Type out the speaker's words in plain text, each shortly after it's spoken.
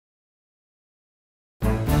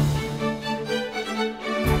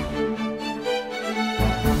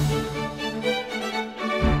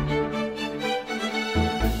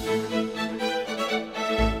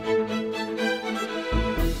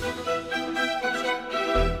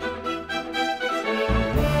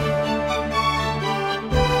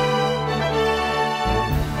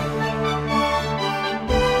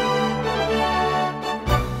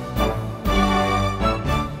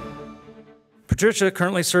Patricia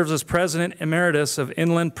currently serves as President Emeritus of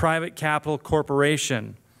Inland Private Capital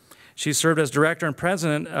Corporation. She served as Director and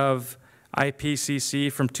President of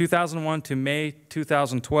IPCC from 2001 to May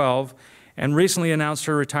 2012, and recently announced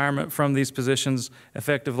her retirement from these positions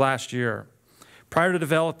effective last year. Prior to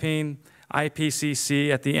developing IPCC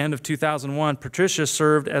at the end of 2001, Patricia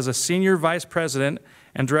served as a Senior Vice President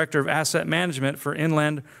and Director of Asset Management for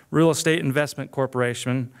Inland Real Estate Investment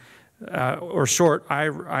Corporation, or short,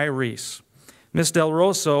 IREIS. Ms.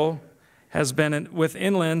 DelRosso has been with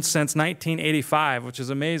Inland since 1985, which is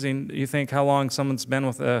amazing. You think how long someone's been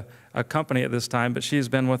with a company at this time, but she's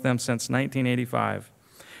been with them since 1985.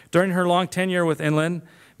 During her long tenure with Inland,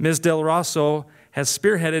 Ms. DelRosso has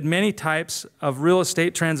spearheaded many types of real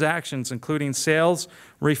estate transactions, including sales,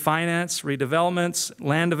 refinance, redevelopments,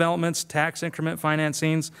 land developments, tax increment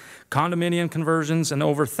financings, condominium conversions, and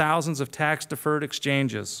over thousands of tax-deferred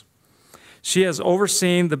exchanges. She has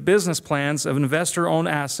overseen the business plans of investor-owned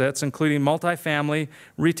assets, including multifamily,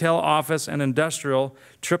 retail, office, and industrial,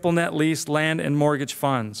 triple net lease, land, and mortgage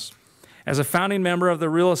funds. As a founding member of the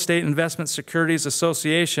Real Estate Investment Securities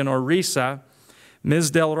Association, or RESA, Ms.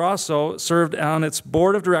 DelRosso served on its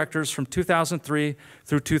board of directors from 2003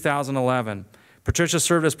 through 2011. Patricia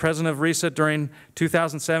served as president of RESA during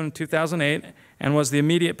 2007 and 2008 and was the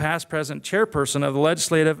immediate past present chairperson of the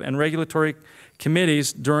legislative and regulatory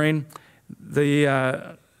committees during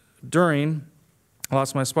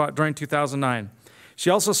 2009. She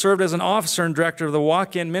also served as an officer and director of the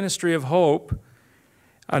Walk-In Ministry of Hope,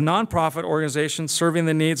 a nonprofit organization serving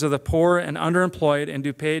the needs of the poor and underemployed in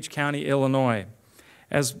DuPage County, Illinois.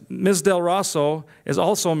 As Ms. DelRosso is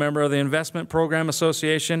also a member of the Investment Program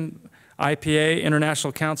Association, IPA,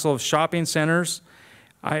 International Council of Shopping Centers,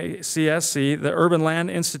 ICSC, the Urban Land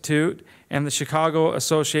Institute, and the Chicago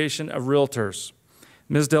Association of Realtors.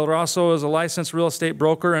 Ms. DelRosso is a licensed real estate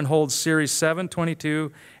broker and holds Series 7,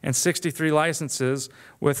 22, and 63 licenses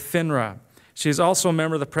with FINRA. She is also a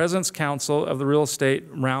member of the President's Council of the Real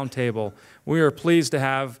Estate Roundtable. We are pleased to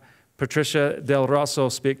have Patricia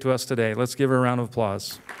DelRosso speak to us today. Let's give her a round of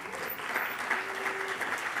applause.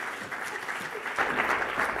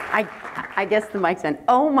 I guess the mic's on.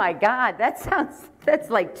 Oh my God, that's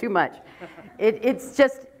like too much. It's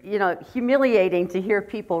just, you know, humiliating to hear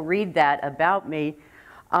people read that about me.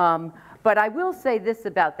 But I will say this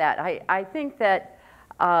about that. I think that,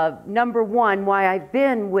 number one, why I've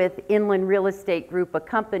been with Inland Real Estate Group of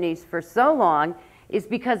companies for so long is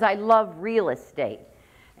because I love real estate.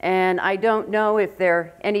 And I don't know if there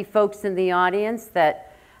are any folks in the audience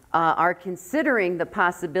that are considering the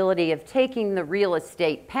possibility of taking the real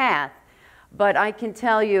estate path, but I can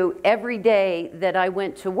tell you every day that I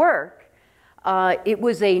went to work, it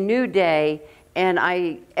was a new day, and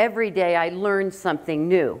every day I learned something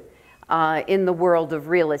new in the world of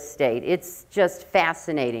real estate. It's just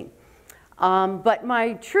fascinating. But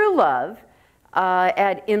my true love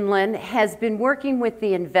at Inland has been working with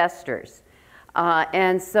the investors.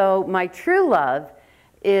 And so my true love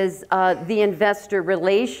is the investor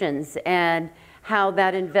relations and how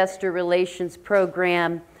that investor relations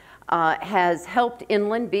program has helped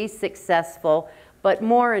Inland be successful, but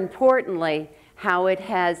more importantly, how it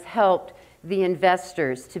has helped the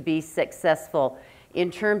investors to be successful in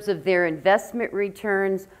terms of their investment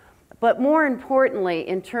returns, but more importantly,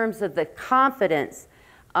 in terms of the confidence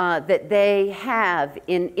that they have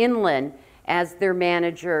in Inland as their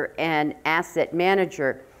manager and asset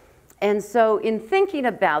manager. And so in thinking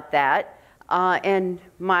about that and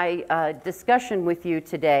my discussion with you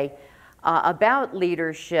today about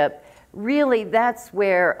leadership, really that's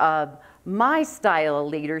where my style of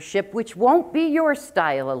leadership, which won't be your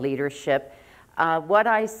style of leadership, what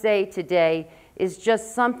I say today is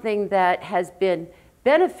just something that has been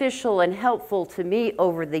beneficial and helpful to me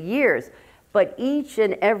over the years. But each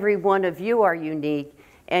and every one of you are unique,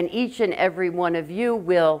 and each and every one of you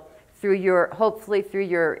will, through your, hopefully through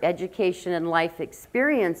your education and life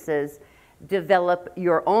experiences, develop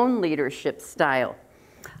your own leadership style.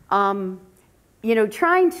 You know,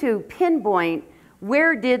 trying to pinpoint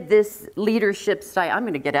where did this leadership style, I'm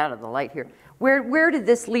going to get out of the light here, where did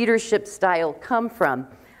this leadership style come from?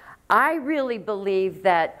 I really believe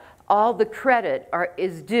that all the credit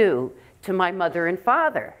is due to my mother and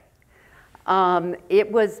father.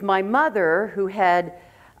 It was my mother who had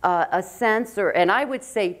a sense, and I would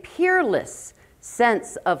say peerless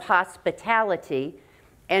sense of hospitality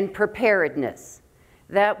and preparedness.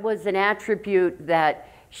 That was an attribute that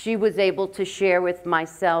she was able to share with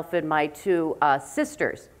myself and my two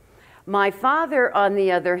sisters. My father, on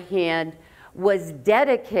the other hand, was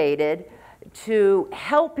dedicated to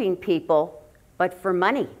helping people, but for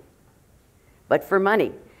money. But for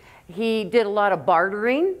money. He did a lot of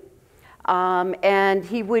bartering, and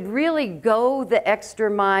he would really go the extra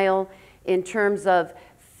mile in terms of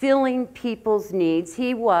filling people's needs.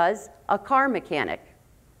 He was a car mechanic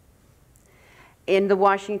in the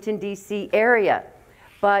Washington, D.C. area.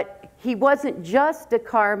 But he wasn't just a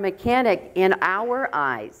car mechanic in our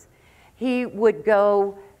eyes. He would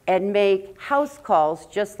go and make house calls,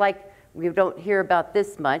 just like we don't hear about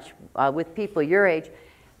this much with people your age.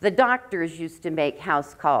 The doctors used to make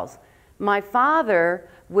house calls. My father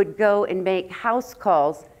would go and make house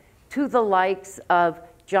calls to the likes of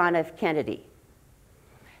John F. Kennedy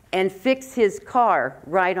and fix his car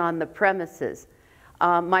right on the premises.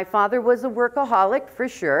 My father was a workaholic, for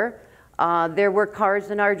sure. There were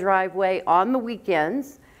cars in our driveway on the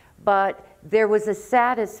weekends, but there was a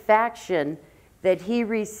satisfaction that he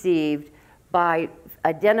received by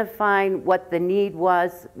identifying what the need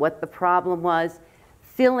was, what the problem was,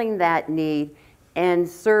 filling that need, and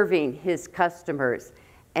serving his customers.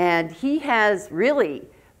 And he has really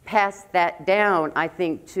passed that down, I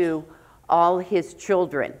think, to all his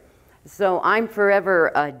children. So I'm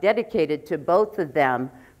forever dedicated to both of them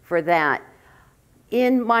for that.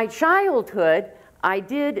 In my childhood, I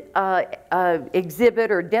did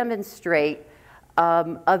exhibit or demonstrate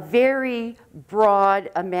a very broad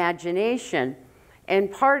imagination,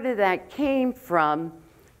 and part of that came from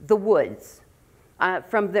the woods.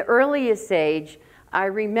 From the earliest age, I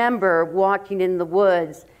remember walking in the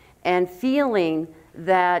woods and feeling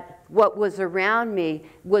that what was around me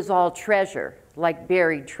was all treasure, like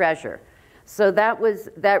buried treasure. So that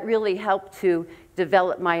really helped to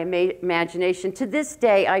develop my imagination. To this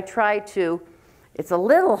day, I try to, it's a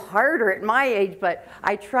little harder at my age, but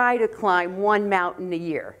I try to climb one mountain a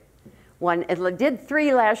year. I did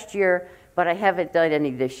 3 last year, but I haven't done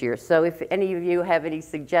any this year. So if any of you have any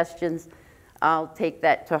suggestions, I'll take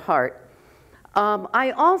that to heart.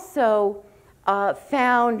 I also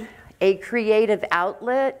found a creative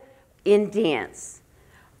outlet in dance.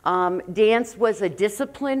 Dance was a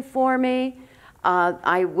discipline for me.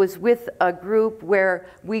 I was with a group where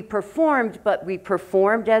we performed, but we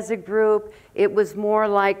performed as a group. It was more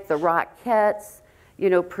like the Rockettes, you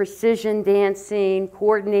know, precision dancing,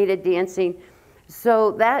 coordinated dancing.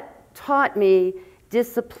 So that taught me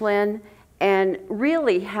discipline and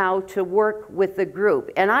really how to work with the group.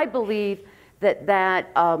 And I believe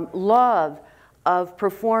that love of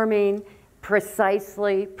performing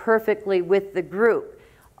precisely, perfectly with the group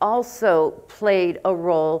also played a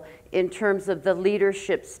role in terms of the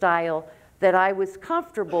leadership style that I was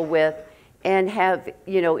comfortable with and have,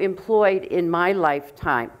 you know, employed in my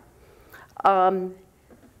lifetime.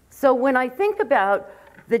 So when I think about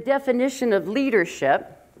the definition of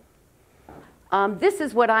leadership, this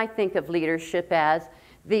is what I think of leadership as: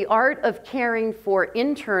 the art of caring for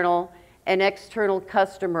internal and external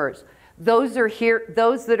customers. Those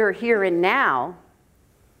that are here and now,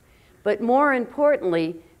 but more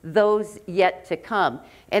importantly, those yet to come.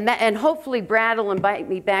 And hopefully Brad will invite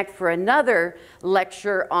me back for another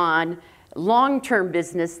lecture on long-term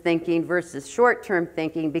business thinking versus short-term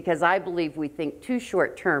thinking, because I believe we think too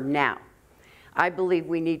short-term now. I believe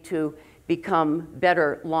we need to become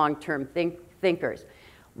better long-term thinkers.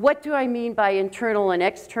 What do I mean by internal and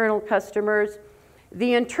external customers?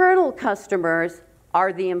 The internal customers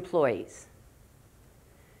are the employees,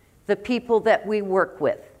 the people that we work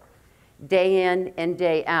with day in and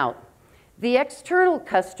day out. The external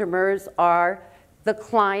customers are the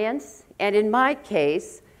clients, and in my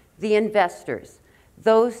case, the investors,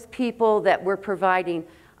 those people that we're providing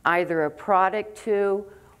either a product to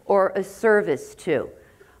or a service to,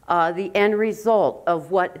 the end result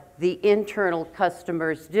of what the internal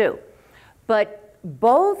customers do. But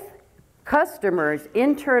both customers,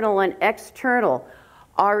 internal and external,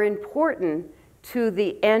 are important to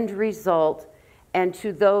the end result and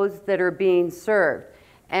to those that are being served.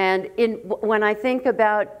 And when I think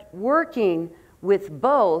about working with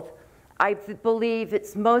both, I believe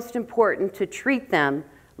it's most important to treat them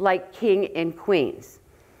like king and queens.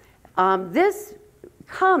 This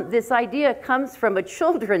idea comes from a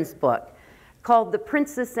children's book called The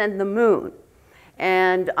Princess and the Moon.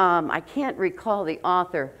 And I can't recall the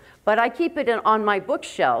author, but I keep it on my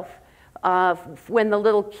bookshelf when the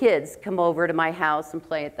little kids come over to my house and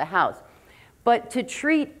play at the house. But to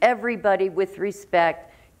treat everybody with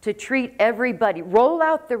respect, to treat everybody, roll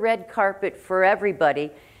out the red carpet for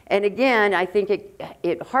everybody. And again, I think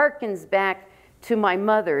it harkens back to my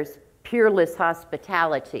mother's peerless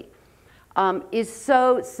hospitality, is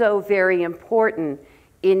so very important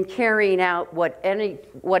in carrying out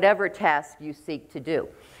whatever task you seek to do.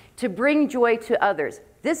 To bring joy to others.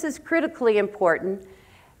 This is critically important.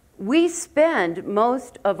 We spend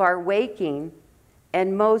most of our waking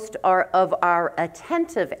and most of our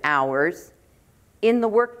attentive hours in the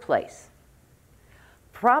workplace.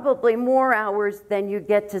 Probably more hours than you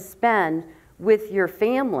get to spend with your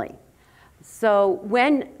family. So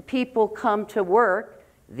when people come to work,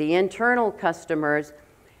 the internal customers,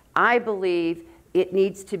 I believe it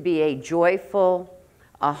needs to be a joyful,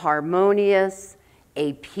 a harmonious,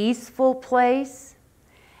 a peaceful place,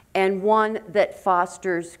 and one that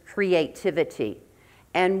fosters creativity,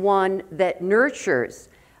 and one that nurtures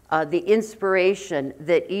the inspiration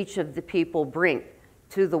that each of the people bring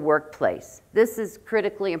to the workplace. This is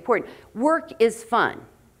critically important. Work is fun.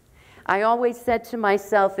 I always said to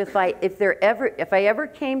myself, if I ever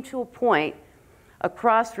came to a point, a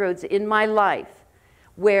crossroads in my life,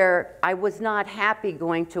 where I was not happy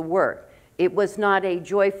going to work, it was not a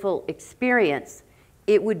joyful experience,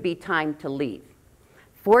 it would be time to leave.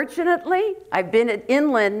 Fortunately, I've been at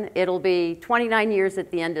Inland, it'll be 29 years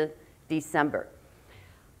at the end of December.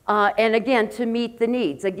 And again, to meet the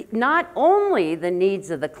needs, not only the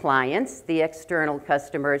needs of the clients, the external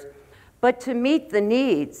customers, but to meet the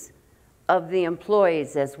needs of the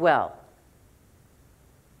employees as well.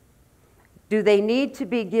 Do they need to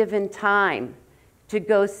be given time to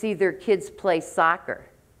go see their kids play soccer?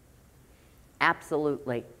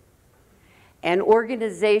 Absolutely. And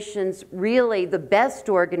organizations, really the best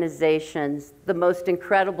organizations, the most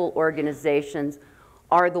incredible organizations,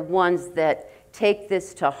 are the ones that take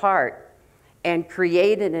this to heart and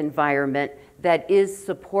create an environment that is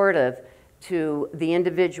supportive to the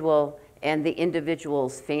individual and the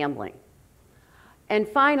individual's family. And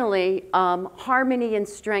finally, harmony and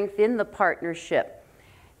strength in the partnership.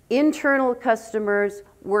 Internal customers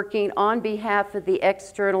working on behalf of the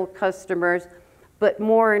external customers, but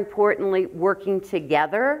more importantly, working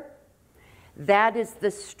together. That is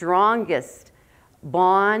the strongest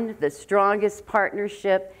bond, the strongest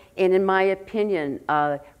partnership, and in my opinion,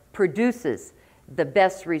 produces the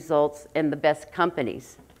best results and the best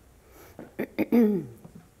companies.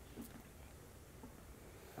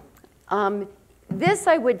 This,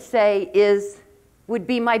 I would say, would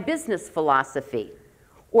be my business philosophy,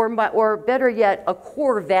 or better yet, a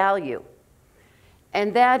core value.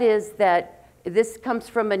 And that is that this comes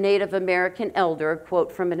from a Native American elder, a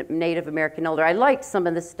quote from a Native American elder. I like some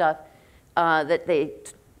of the stuff that they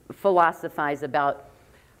philosophize about,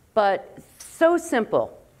 but so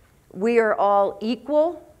simple. We are all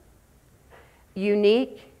equal,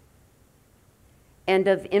 unique, and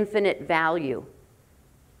of infinite value.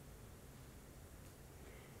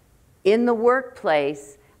 In the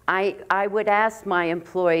workplace, I would ask my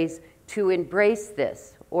employees to embrace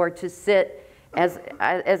this, or to sit,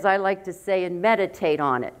 as I like to say, and meditate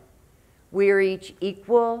on it. We are each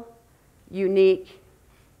equal, unique,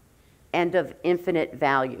 and of infinite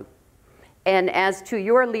value. And as to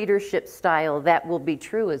your leadership style, that will be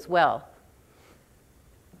true as well.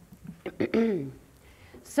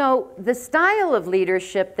 So the style of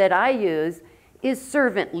leadership that I use is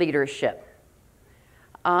servant leadership.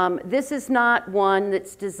 This is not one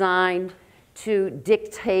that's designed to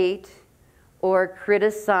dictate or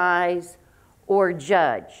criticize or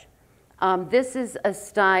judge. This is a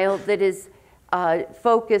style that is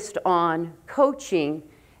focused on coaching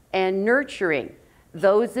and nurturing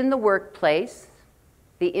those in the workplace,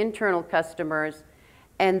 the internal customers,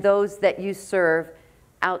 and those that you serve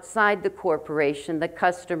outside the corporation, the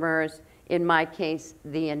customers, in my case,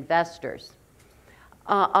 the investors.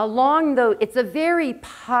 It's a very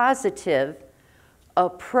positive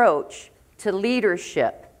approach to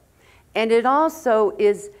leadership. And it also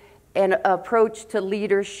is an approach to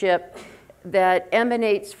leadership that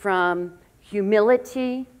emanates from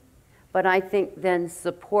humility, but I think then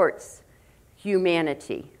supports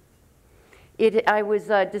humanity. I was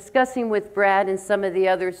discussing with Brad and some of the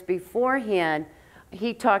others beforehand.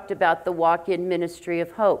 He talked about the walk-in ministry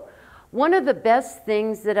of hope. One of the best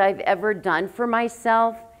things that I've ever done for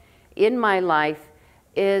myself in my life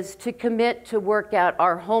is to commit to work out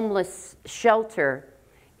our homeless shelter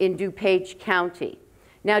in DuPage County.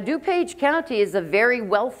 Now, DuPage County is a very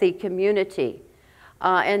wealthy community,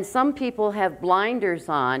 and some people have blinders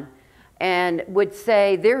on and would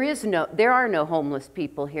say there are no homeless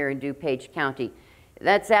people here in DuPage County.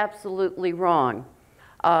 That's absolutely wrong.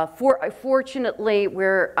 Fortunately,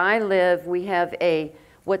 where I live, we have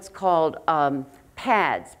what's called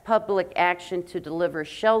PADS, Public Action to Deliver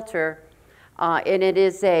Shelter, and it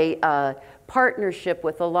is a partnership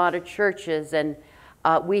with a lot of churches, and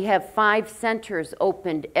we have 5 centers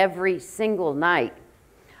opened every single night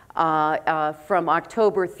from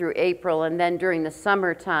October through April, and then during the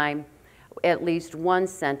summertime, at least 1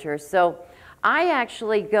 center. So I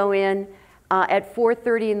actually go in at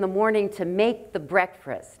 4:30 in the morning to make the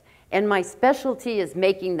breakfast. And my specialty is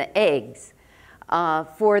making the eggs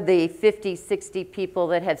for the 50, 60 people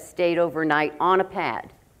that have stayed overnight on a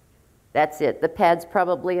pad. That's it. The pad's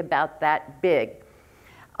probably about that big.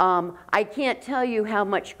 I can't tell you how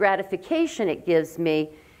much gratification it gives me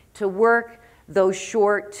to work those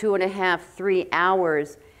short 2.5, 3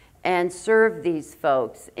 hours and serve these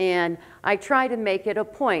folks. And I try to make it a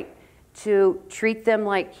point to treat them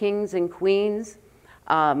like kings and queens,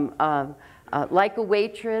 like a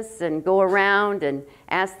waitress, and go around and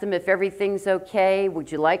ask them if everything's okay.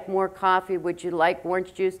 Would you like more coffee? Would you like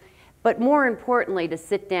orange juice? But more importantly, to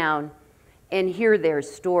sit down and hear their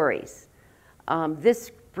stories.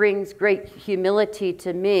 This brings great humility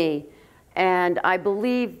to me, and I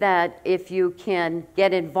believe that if you can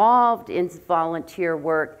get involved in volunteer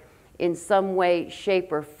work in some way,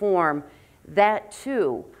 shape, or form, that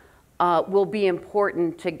too will be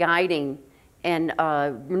important to guiding and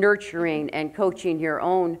nurturing and coaching your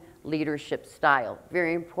own leadership style.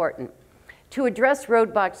 Very important. To address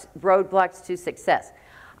roadblocks to success.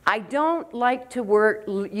 I don't like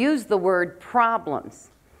to use the word problems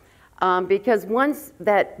because once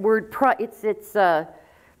that word, it's a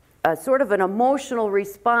sort of an emotional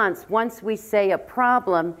response. Once we say a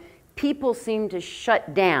problem, people seem to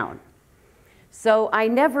shut down. So I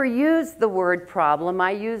never use the word problem.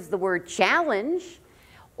 I use the word challenge,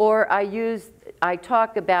 or I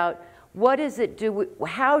talk about what is it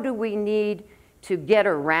how do we need to get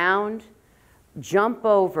around, jump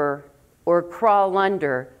over, or crawl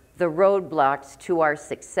under the roadblocks to our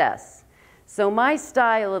success. So my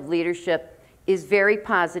style of leadership is very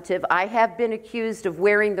positive. I have been accused of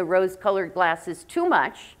wearing the rose-colored glasses too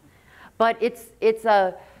much, but it's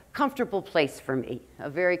a comfortable place for me, a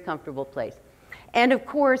very comfortable place. And of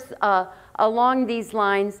course, along these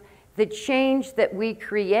lines, the change that we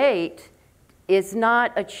create is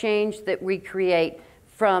not a change that we create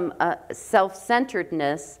from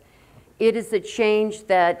self-centeredness. It is a change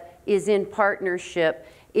that is in partnership.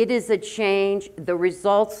 It is a change, the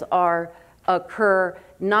results occur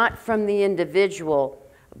not from the individual,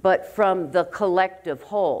 but from the collective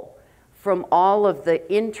whole, from all of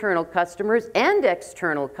the internal customers and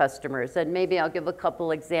external customers. And maybe I'll give a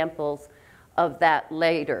couple examples of that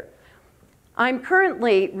later. I'm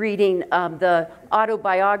currently reading the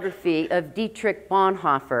autobiography of Dietrich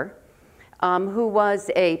Bonhoeffer, who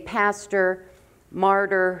was a pastor,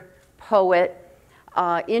 martyr, poet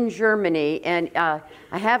in Germany. And I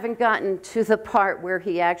haven't gotten to the part where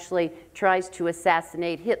he actually tries to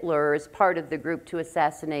assassinate Hitler, or is part of the group to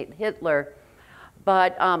assassinate Hitler.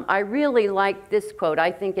 But I really like this quote.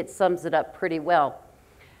 I think it sums it up pretty well.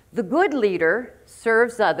 The good leader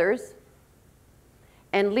serves others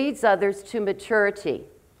and leads others to maturity.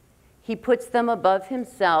 He puts them above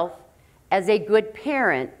himself as a good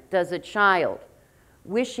parent does a child,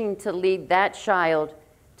 wishing to lead that child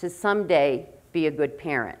to someday be a good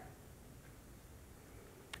parent.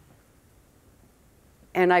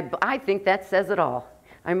 And I think that says it all.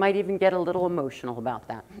 I might even get a little emotional about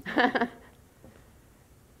that.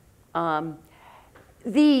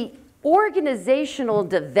 The organizational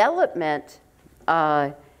development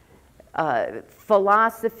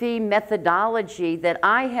philosophy, methodology that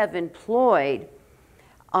I have employed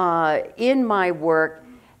in my work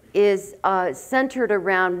is centered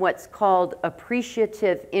around what's called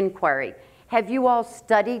appreciative inquiry. Have you all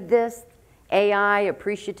studied this, AI,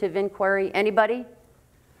 appreciative inquiry? Anybody?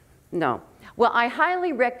 No. Well, I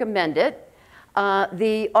highly recommend it.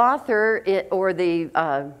 The author, or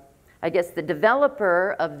I guess the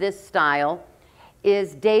developer of this style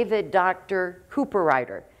is David Dr.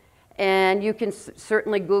 Cooperrider. And you can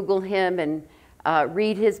certainly Google him and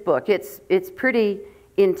read his book. It's pretty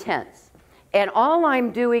intense. And all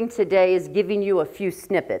I'm doing today is giving you a few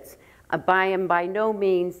snippets. I am by no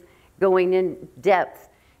means going in depth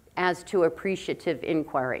as to appreciative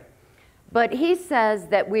inquiry. But he says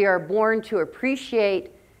that we are born to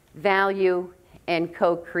appreciate, value, and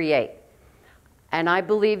co-create. And I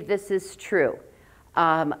believe this is true.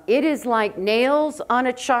 It is like nails on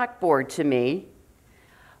a chalkboard to me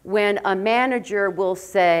when a manager will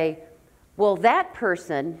say, well, that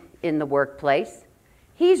person in the workplace,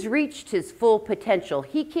 he's reached his full potential.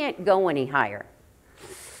 He can't go any higher.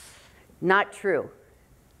 Not true.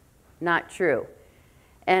 Not true.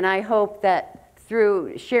 And I hope that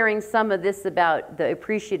through sharing some of this about the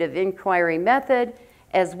appreciative inquiry method,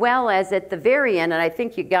 as well as at the very end, and I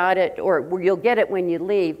think you got it, or you'll get it when you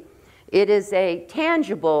leave, it is a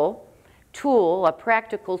tangible tool, a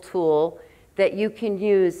practical tool that you can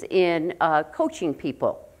use in coaching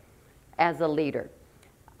people as a leader.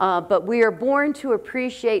 but we are born to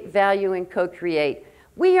appreciate, value, and co-create.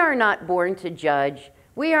 We are not born to judge.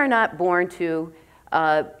 We are not born to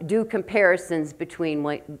do comparisons between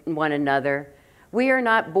one another. We are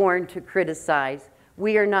not born to criticize.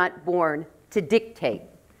 We are not born to dictate.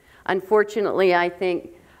 Unfortunately, I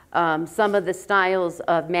think some of the styles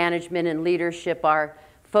of management and leadership are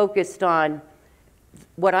focused on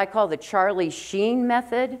what I call the Charlie Sheen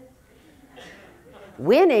method,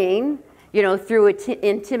 winning, you know, through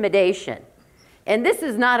intimidation. And this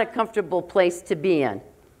is not a comfortable place to be in.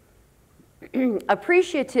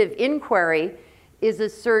 Appreciative inquiry is a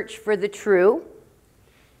search for the true,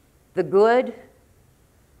 the good,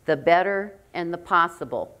 the better, and the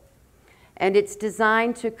possible. And it's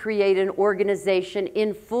designed to create an organization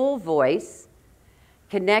in full voice,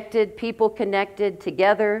 connected, people connected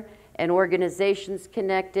together, and organizations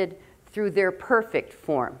connected through their perfect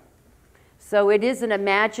form. So it is an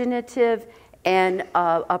imaginative and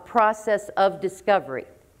a process of discovery.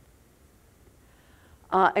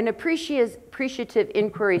 An appreciative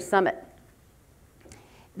inquiry summit.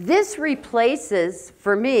 This replaces,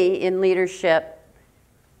 for me in leadership,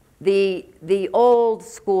 the old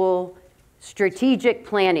school strategic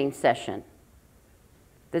planning session.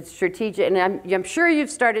 The strategic, and I'm sure you've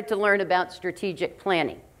started to learn about strategic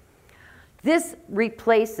planning. This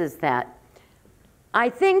replaces that. I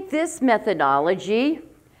think this methodology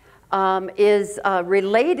is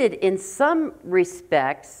related in some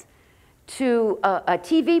respects to a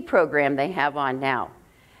TV program they have on now.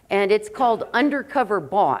 And it's called Undercover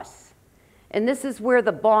Boss. And this is where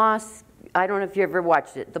the boss, I don't know if you ever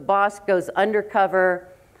watched it, the boss goes undercover.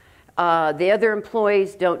 The other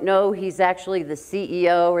employees don't know he's actually the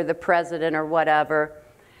CEO or the president or whatever.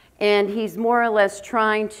 And he's more or less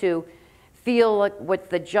trying to feel like what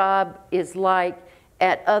the job is like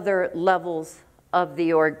at other levels of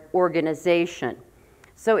the organization.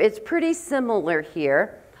 So it's pretty similar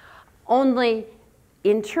here, only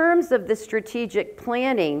in terms of the strategic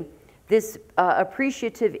planning, this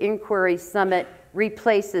Appreciative Inquiry Summit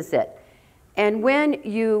replaces it. And when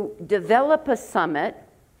you develop a summit,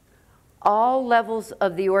 all levels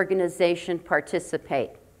of the organization participate.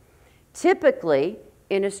 Typically,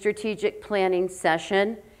 in a strategic planning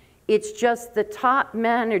session, it's just the top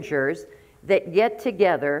managers that get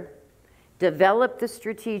together, develop the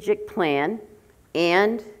strategic plan,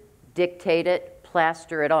 and dictate it,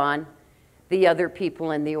 plaster it on the other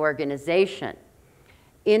people in the organization.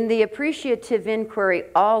 In the appreciative inquiry,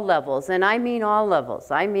 all levels, and I mean all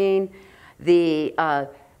levels, I mean the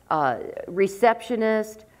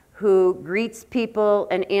receptionist who greets people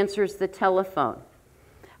and answers the telephone,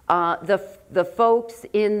 the folks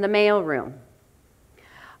in the mailroom,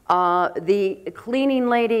 the cleaning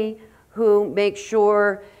lady who makes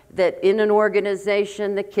sure that in an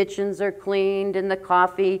organization the kitchens are cleaned and the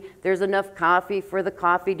coffee, there's enough coffee for the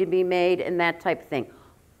coffee to be made and that type of thing.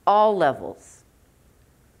 All levels.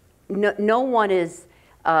 No one is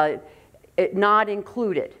not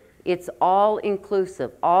included. It's all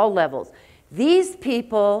inclusive, all levels. These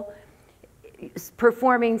people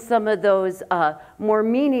performing some of those more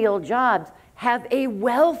menial jobs have a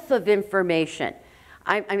wealth of information.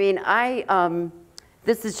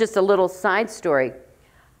 This is just a little side story.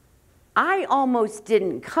 I almost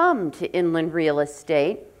didn't come to Inland Real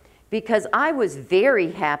Estate because I was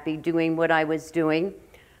very happy doing what I was doing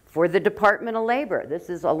for the Department of Labor. This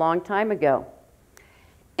is a long time ago.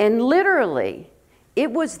 And literally,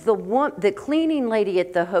 it was the cleaning lady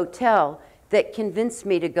at the hotel that convinced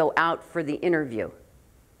me to go out for the interview.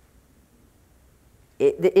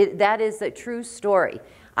 That is a true story.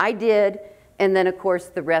 I did, and then of course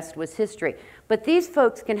the rest was history. But these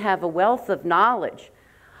folks can have a wealth of knowledge.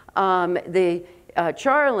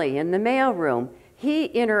 Charlie in the mailroom, he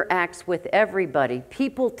interacts with everybody.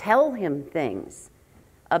 People tell him things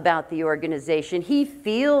about the organization. He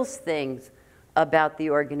feels things about the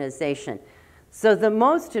organization. So the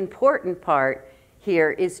most important part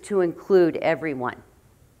here is to include everyone.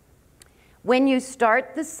 When you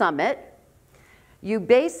start the summit, you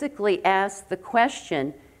basically ask the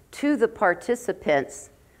question to the participants,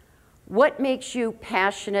 what makes you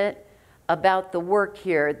passionate about the work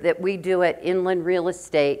here that we do at Inland Real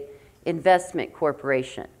Estate Investment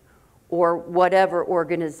Corporation or whatever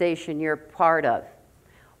organization you're part of?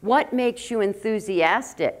 What makes you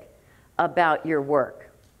enthusiastic about your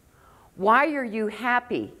work? Why are you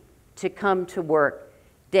happy to come to work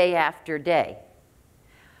day after day?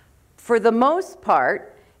 For the most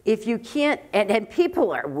part, if you can't, and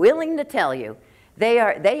people are willing to tell you,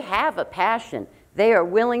 they have a passion, they are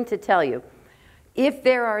willing to tell you. If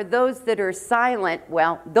there are those that are silent,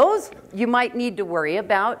 well, those you might need to worry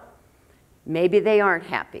about. Maybe they aren't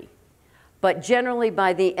happy. But generally,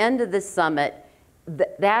 by the end of the summit,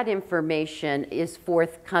 that information is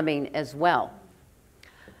forthcoming as well.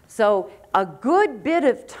 So a good bit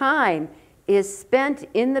of time is spent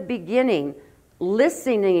in the beginning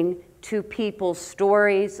listening to people's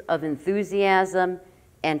stories of enthusiasm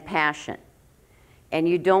and passion. And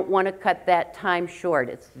you don't want to cut that time short.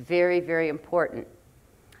 It's very, very important.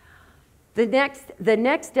 The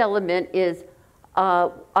next element is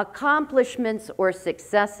accomplishments or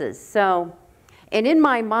successes. So, and in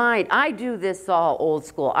my mind, I do this all old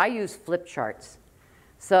school. I use flip charts.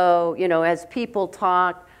 So, you know, as people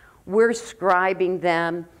talk, we're scribing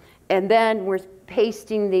them, and then we're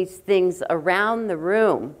pasting these things around the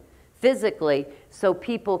room physically so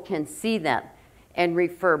people can see them and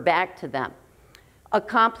refer back to them.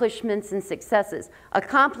 Accomplishments and successes.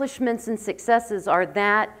 Accomplishments and successes are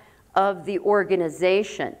that of the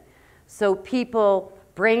organization. So people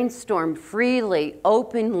brainstorm freely,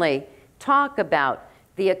 openly, talk about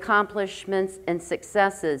the accomplishments and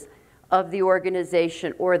successes of the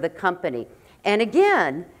organization or the company. And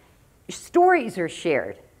again, stories are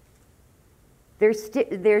shared.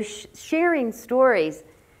 They're sharing stories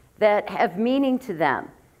that have meaning to them,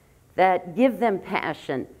 that give them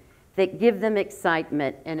passion, that give them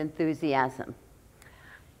excitement and enthusiasm.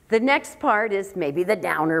 The next part is maybe the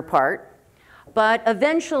downer part, but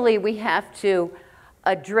eventually we have to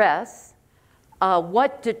address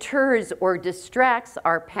what deters or distracts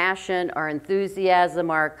our passion, our enthusiasm,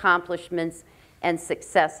 our accomplishments, and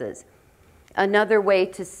successes. Another way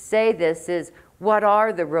to say this is, what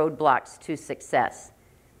are the roadblocks to success?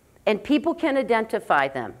 And people can identify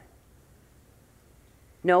them.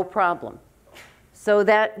 No problem. So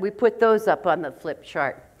that we put those up on the flip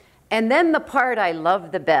chart. And then the part I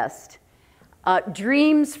love the best,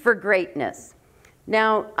 dreams for greatness.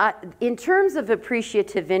 Now, in terms of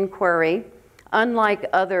appreciative inquiry, unlike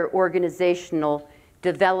other organizational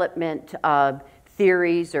development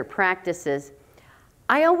theories or practices,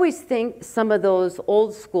 I always think some of those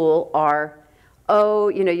old school are, oh,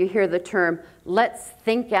 you know, you hear the term, let's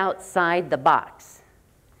think outside the box.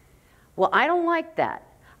 Well, I don't like that.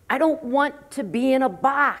 I don't want to be in a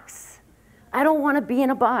box. I don't want to be in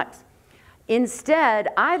a box. Instead,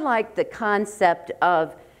 I like the concept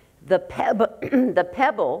of the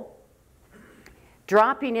pebble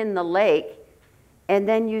dropping in the lake, and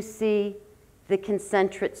then you see the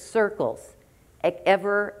concentric circles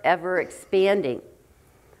ever expanding.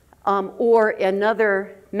 Or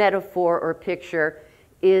another metaphor or picture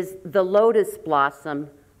is the lotus blossom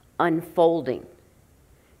unfolding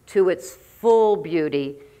to its full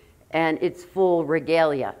beauty and its full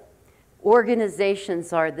regalia.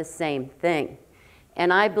 Organizations are the same thing.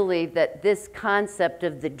 And I believe that this concept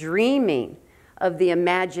of the dreaming, of the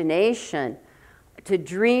imagination, to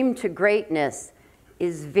dream to greatness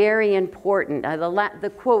is very important.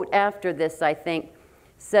 The quote after this, I think,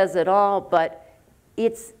 says it all, but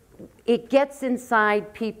it gets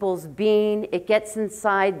inside people's being, it gets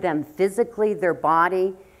inside them physically, their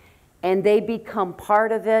body, and they become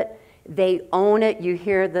part of it. They own it. You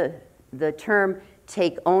hear the term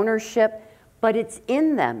take ownership, but it's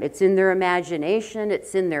in them. It's in their imagination,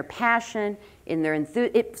 it's in their passion, in their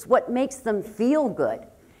enthusiasm. It's what makes them feel good,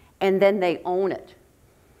 and then they own it.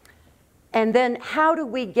 And then how do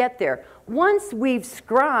we get there? Once we've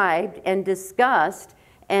scribed and discussed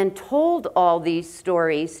and told all these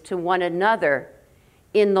stories to one another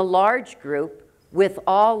in the large group with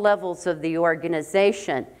all levels of the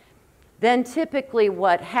organization, then typically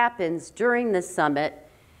what happens during the summit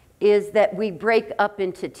is that we break up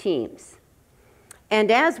into teams.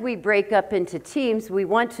 And as we break up into teams, we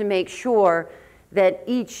want to make sure that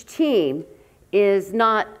each team is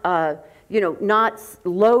not, not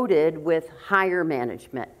loaded with higher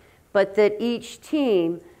management, but that each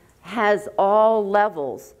team has all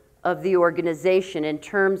levels of the organization in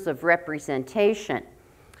terms of representation.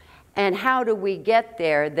 And how do we get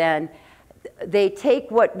there then? They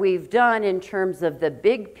take what we've done in terms of the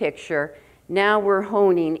big picture, now we're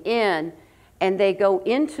honing in, and they go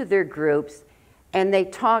into their groups and they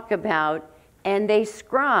talk about and they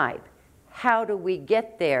scribe, how do we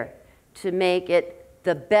get there to make it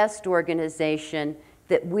the best organization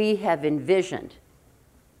that we have envisioned?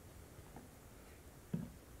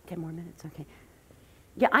 10 more minutes, okay.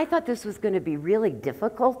 Yeah, I thought this was going to be really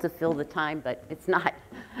difficult to fill the time, but it's not.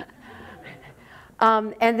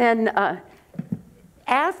 And then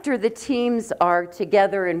after the teams are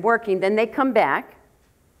together and working, then they come back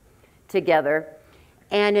together,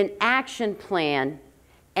 and an action plan,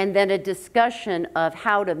 and then a discussion of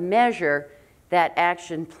how to measure that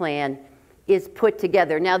action plan is put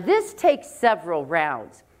together. Now, this takes several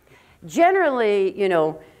rounds. Generally, you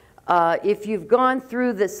know, if you've gone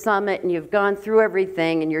through the summit and you've gone through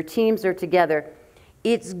everything and your teams are together,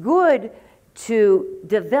 it's good to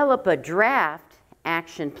develop a draft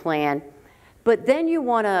action plan, but then you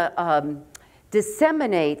want to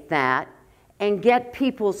disseminate that and get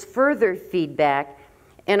people's further feedback.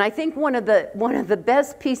 And I think one of the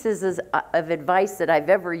best pieces of advice that I've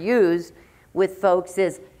ever used with folks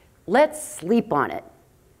is, let's sleep on it.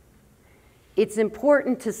 It's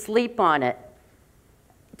important to sleep on it,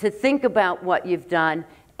 to think about what you've done,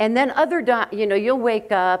 and then you know, you'll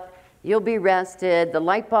wake up, you'll be rested, the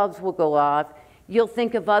light bulbs will go off, you'll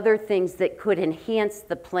think of other things that could enhance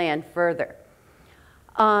the plan further.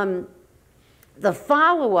 The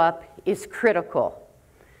follow-up is critical.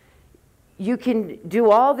 You can do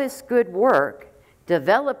all this good work,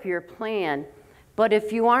 develop your plan, but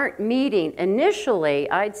if you aren't meeting initially,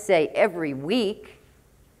 I'd say every week,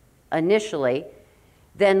 initially,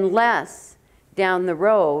 then less down the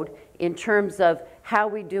road in terms of how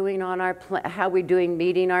we doing on our how we doing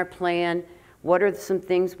meeting our plan, what are some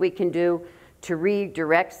things we can do to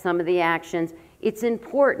redirect some of the actions. It's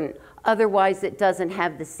important, otherwise it doesn't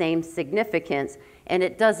have the same significance and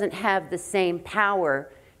it doesn't have the same power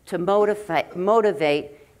to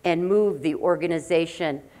motivate and move the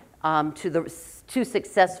organization to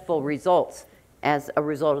successful results as a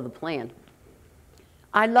result of the plan.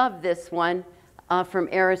 I love this one from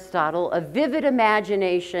Aristotle. A vivid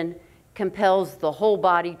imagination compels the whole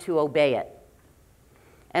body to obey it.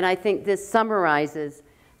 And I think this summarizes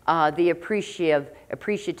the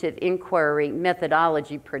appreciative inquiry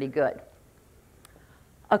methodology pretty good.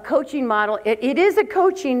 A coaching model, it is a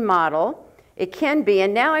coaching model. It can be,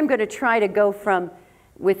 and now I'm going to try to go from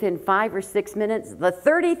within 5 or 6 minutes, the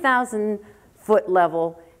 30,000-foot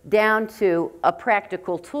level down to a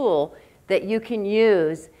practical tool that you can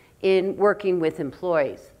use in working with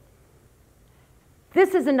employees.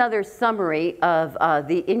 This is another summary of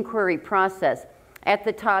the inquiry process. At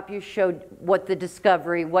the top, you showed what the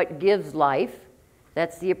discovery, what gives life,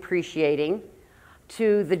 that's the appreciating,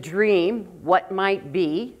 to the dream, what might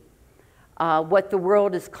be, what the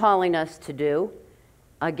world is calling us to do,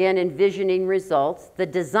 again, envisioning results, the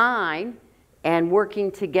design, and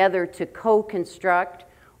working together to co-construct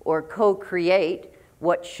or co-create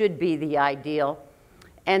what should be the ideal,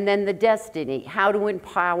 and then the destiny, how to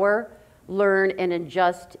empower, learn, and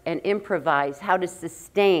adjust and improvise, how to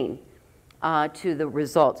sustain to the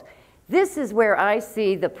results. This is where I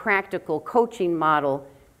see the practical coaching model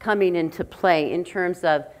coming into play in terms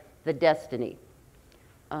of the destiny.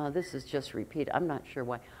 This is just repeat, I'm not sure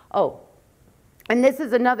why. Oh, and this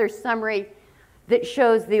is another summary that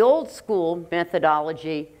shows the old school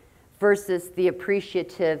methodology versus the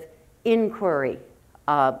appreciative inquiry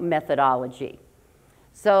methodology.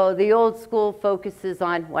 So the old school focuses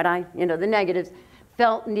on what the negatives,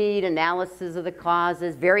 felt need, analysis of the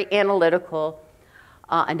causes, very analytical,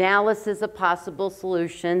 analysis of possible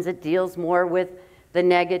solutions. It deals more with the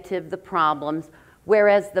negative, the problems,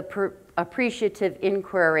 whereas the appreciative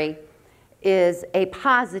inquiry is a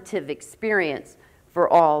positive experience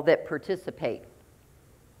for all that participate.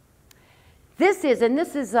 This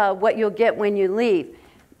is what you'll get when you leave.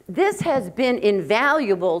 This has been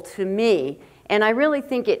invaluable to me, and I really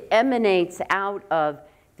think it emanates out of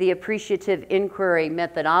the appreciative inquiry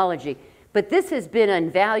methodology. But this has been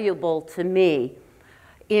invaluable to me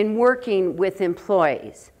in working with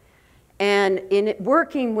employees. And in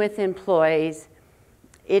working with employees,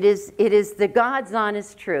 it is the God's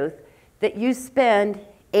honest truth that you spend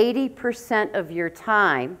 80% of your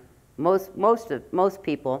time, most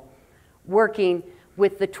people, working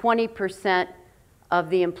with the 20% of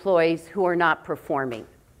the employees who are not performing.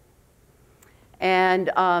 And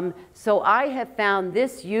so I have found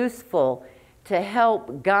this useful to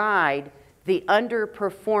help guide the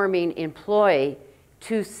underperforming employee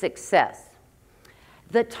to success.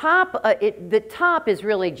 The top is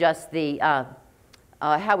really just the,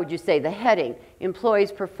 how would you say, the heading,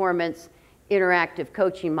 Employees Performance Interactive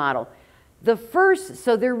Coaching Model.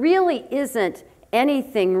 So there really isn't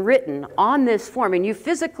anything written on this form, and you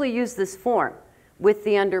physically use this form with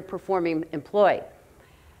the underperforming employee.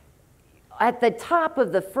 At the top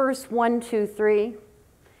of the first 1, 2, 3,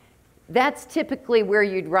 that's typically where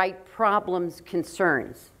you'd write problems,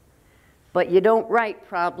 concerns. But you don't write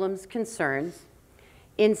problems, concerns.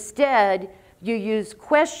 Instead, you use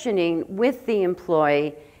questioning with the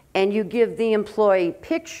employee, and you give the employee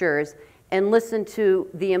pictures and listen to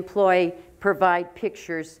the employee provide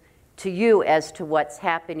pictures to you as to what's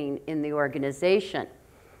happening in the organization.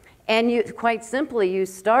 And you, quite simply, you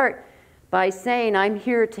start by saying, I'm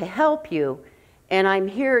here to help you, and I'm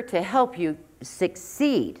here to help you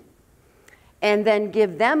succeed. and then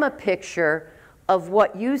give them a picture of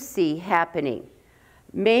what you see happening.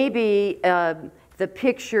 Maybe the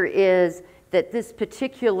picture is that this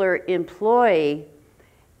particular employee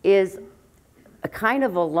is a kind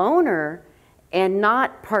of a loner and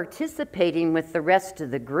not participating with the rest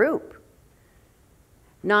of the group,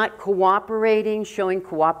 not cooperating, showing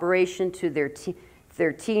cooperation to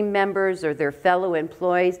their team members or their fellow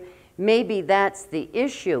employees. Maybe that's the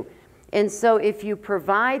issue. And so if you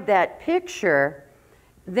provide that picture,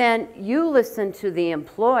 then you listen to the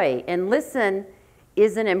employee, and listen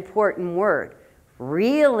is an important word.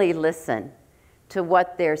 Really listen to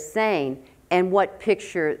what they're saying and what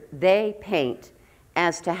picture they paint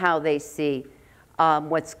as to how they see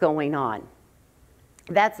what's going on.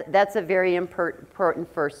 That's a very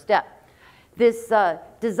important first step. This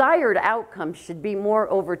desired outcome should be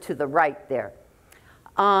more over to the right there.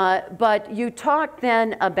 But you talk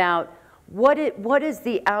then about what is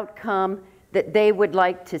the outcome that they would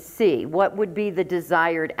like to see? What would be the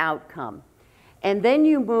desired outcome? And then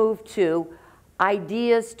you move to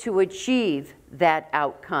ideas to achieve that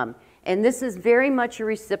outcome. And this is very much a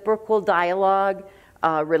reciprocal dialogue,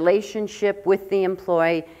 relationship with the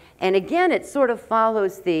employee. And again, it sort of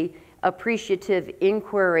follows the appreciative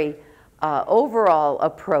inquiry overall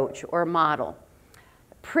approach or model.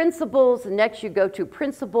 Principles, next you go to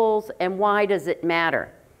principles, and why does it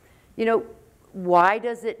matter? You know, why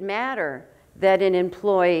does it matter that an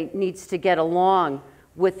employee needs to get along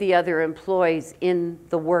with the other employees in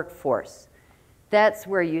the workforce? That's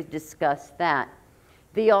where you discuss that.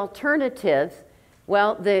 The alternative,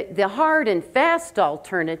 well, the hard and fast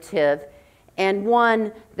alternative, and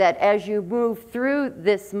one that as you move through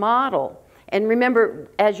this model, and remember,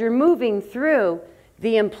 as you're moving through,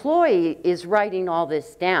 the employee is writing all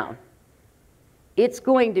this down. It's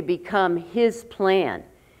going to become his plan.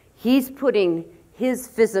 He's putting his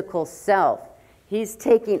physical self. He's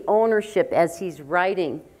taking ownership as he's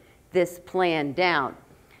writing this plan down.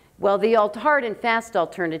 Well, the hard and fast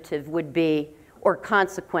alternative would be, or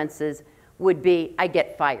consequences would be, I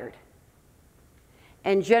get fired.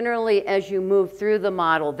 And generally, as you move through the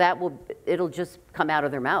model, it'll just come out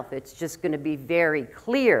of their mouth. It's just going to be very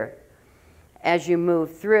clear as you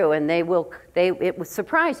move through, and it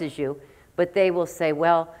surprises you, but they will say,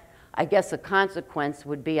 well, I guess a consequence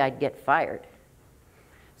would be I'd get fired.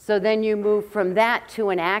 So then you move from that to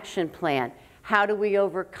an action plan. How do we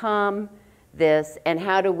overcome this, and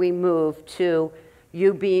how do we move to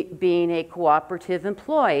you being a cooperative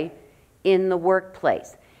employee in the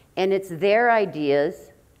workplace? And it's their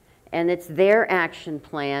ideas, and it's their action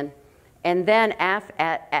plan, and then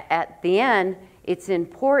at the end, it's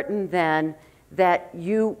important then that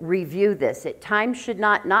you review this.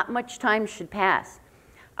 Not much time should pass.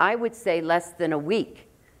 I would say less than a week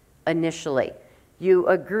initially. You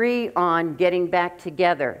agree on getting back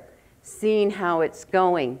together, seeing how it's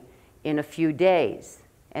going in a few days,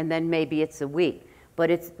 and then maybe it's a week.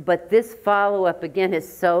 But this follow-up, again, is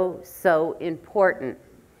so important.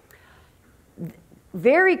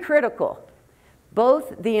 Very critical.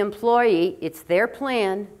 Both the employee, it's their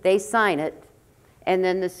plan, they sign it, and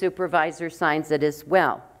then the supervisor signs it as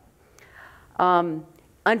well.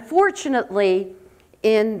 Unfortunately,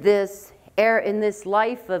 in this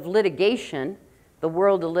life of litigation, the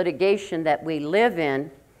world of litigation that we live in,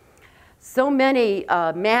 so many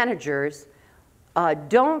managers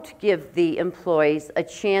don't give the employees a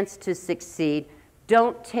chance to succeed,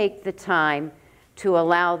 don't take the time to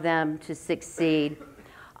allow them to succeed,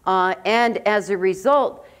 and as a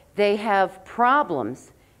result, they have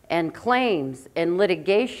problems and claims and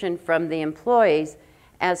litigation from the employees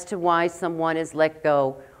as to why someone is let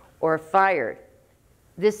go or fired.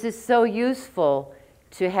 This is so useful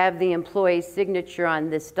to have the employee's signature on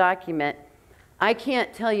this document. I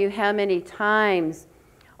can't tell you how many times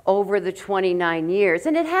over the 29 years,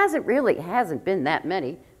 and it hasn't been that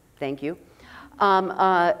many, thank you,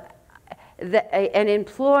 an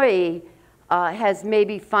employee has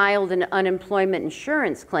maybe filed an unemployment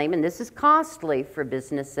insurance claim, and this is costly for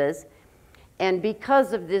businesses, and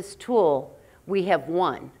because of this tool, we have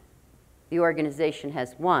won. The organization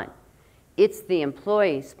has won. It's the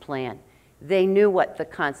employee's plan. They knew what the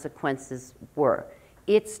consequences were.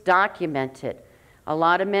 It's documented. A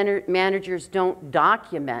lot of managers don't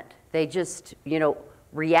document. They just,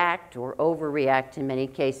 react or overreact in many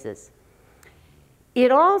cases.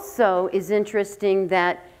 It also is interesting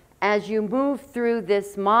that as you move through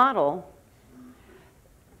this model,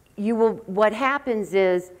 what happens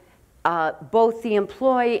is both the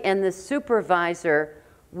employee and the supervisor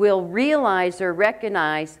will realize or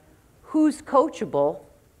recognize who's coachable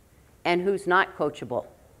and who's not coachable.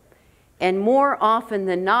 And more often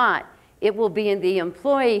than not, it will be the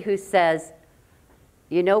employee who says,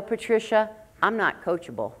 you know, Patricia, I'm not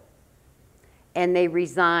coachable. And they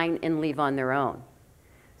resign and leave on their own.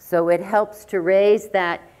 So it helps to raise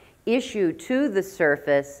that issue to the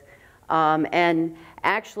surface. And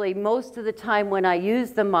actually, most of the time when I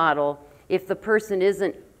use the model, if the person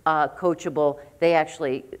isn't coachable, they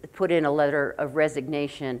actually put in a letter of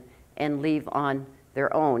resignation and leave on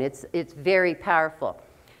their own. It's very powerful.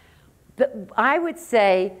 But I would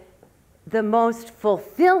say the most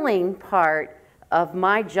fulfilling part of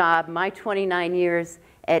my job, my 29 years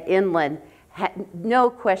at Inland, no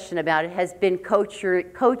question about it, has been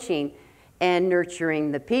coaching and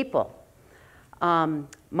nurturing the people. One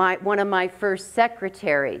of my first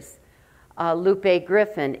secretaries, Lupe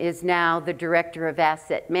Griffin, is now the Director of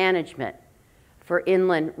Asset Management for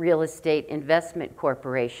Inland Real Estate Investment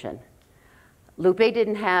Corporation. Lupe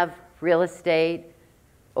didn't have real estate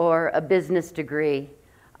or a business degree.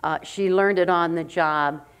 She learned it on the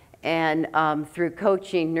job, and through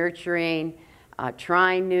coaching, nurturing,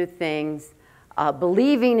 trying new things,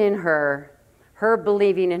 believing in her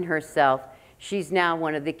believing in herself, she's now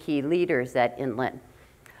one of the key leaders at Inland.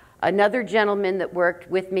 Another gentleman that worked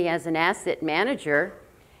with me as an asset manager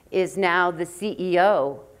is now the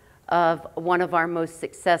CEO of one of our most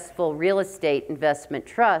successful real estate investment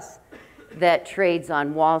trusts that trades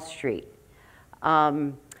on Wall Street.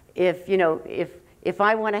 If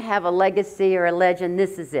I want to have a legacy or a legend,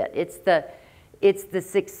 this is it. It's the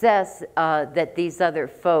success that these other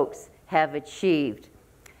folks have achieved.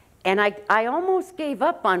 And I almost gave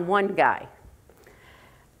up on one guy.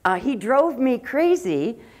 He drove me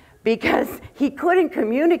crazy because he couldn't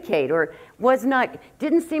communicate, or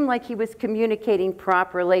didn't seem like he was communicating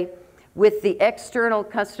properly with the external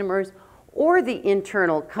customers or the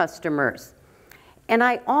internal customers. And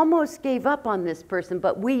I almost gave up on this person,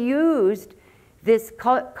 but we used this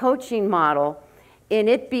coaching model, and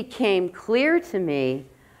it became clear to me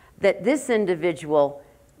that this individual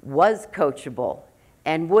was coachable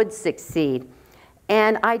and would succeed.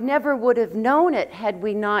 And I never would have known it had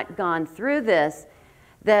we not gone through this,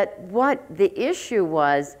 that what the issue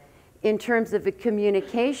was in terms of the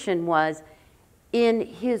communication was, in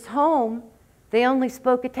his home, they only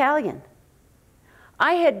spoke Italian.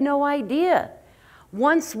 I had no idea.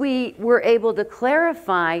 Once we were able to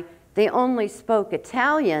clarify they only spoke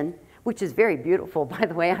Italian, which is very beautiful, by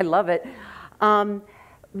the way, I love it,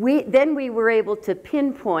 then we were able to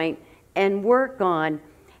pinpoint and work on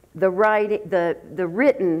the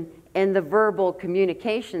written and the verbal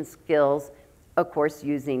communication skills, of course,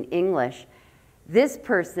 using English. This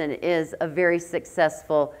person is a very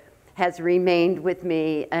successful, has remained with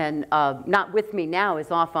me, and not with me now, is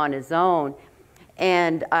off on his own,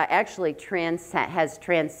 and actually has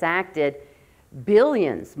transacted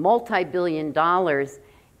billions, multi-billion dollars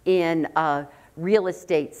in real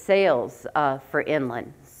estate sales for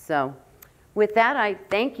Inland. So with that, I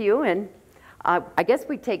thank you, and I guess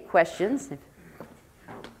we take questions.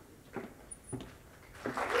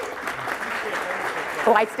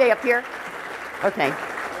 Oh, I stay up here? Okay.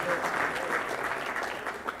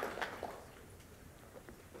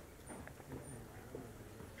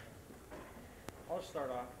 I'll start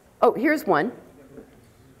off. Oh, here's one.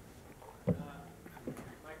 My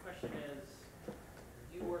question is,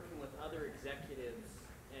 you working with other executives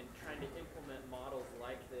and trying to implement models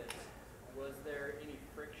like this, was there any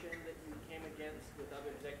friction that you came against with other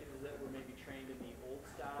executives that were maybe trained in the old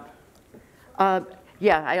style?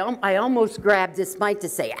 Yeah, I almost grabbed this mic to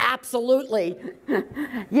say, absolutely.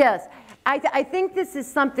 Yes, I think this is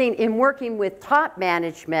something in working with top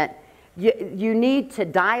management you need to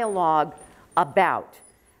dialogue about.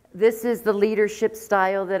 This is the leadership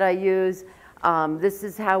style that I use. This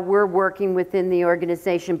is how we're working within the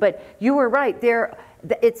organization. But you were right,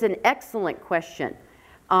 it's an excellent question.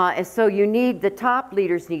 And so the top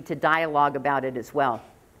leaders need to dialogue about it as well.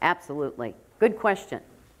 Absolutely. Good question.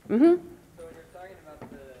 Mm-hmm. So when you're talking about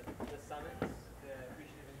the summits, the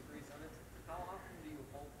appreciative inquiry summits, how often do you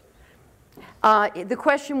hold those? The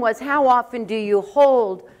question was, how often do you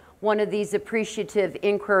hold one of these appreciative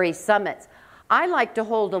inquiry summits? I like to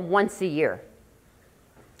hold them once a year.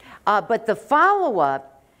 But the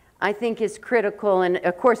follow-up, I think, is critical. And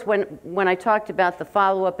of course, when I talked about the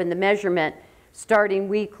follow-up and the measurement, starting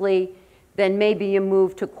weekly, then maybe you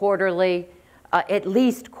move to quarterly, at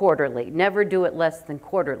least quarterly. Never do it less than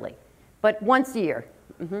quarterly. But once a year.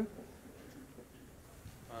 Mm-hmm.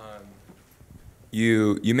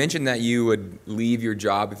 You mentioned that you would leave your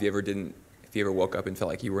job if you ever woke up and felt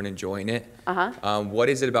like you weren't enjoying it. Uh-huh. What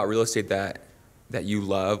is it about real estate that you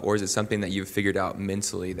love, or is it something that you've figured out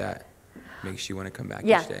mentally that makes you want to come back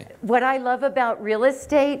each day? What I love about real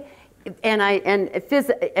estate and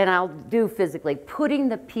I'll do physically, putting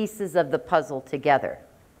the pieces of the puzzle together.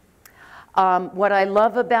 What I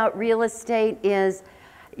love about real estate is,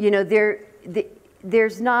 you know,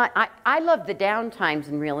 there's not, I love the downtimes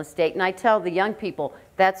in real estate, and I tell the young people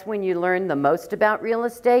that's when you learn the most about real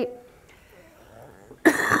estate.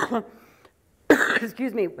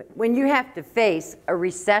 Excuse me, when you have to face a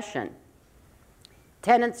recession,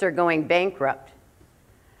 tenants are going bankrupt,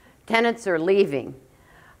 tenants are leaving,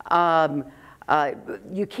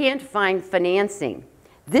 you can't find financing.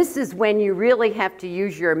 This is when you really have to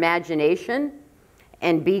use your imagination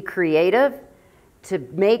and be creative to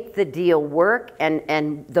make the deal work,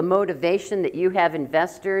 and the motivation that you have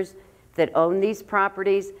investors that own these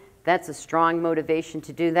properties, that's a strong motivation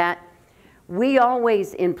to do that. We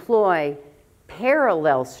always employ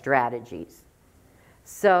parallel strategies.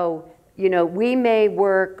 So, you know, we may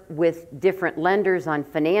work with different lenders on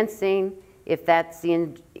financing if that's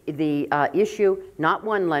the issue, not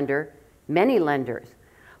one lender, many lenders.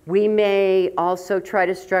 We may also try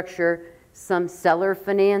to structure some seller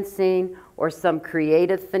financing or some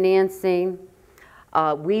creative financing.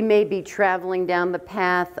 We may be traveling down the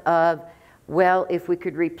path of, well, if we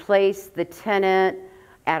could replace the tenant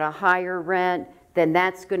at a higher rent, then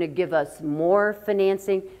that's going to give us more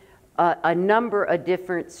financing, a number of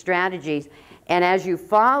different strategies. And as you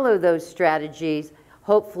follow those strategies,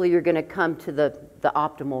 hopefully you're going to come to the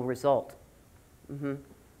optimal result.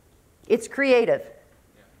 It's creative.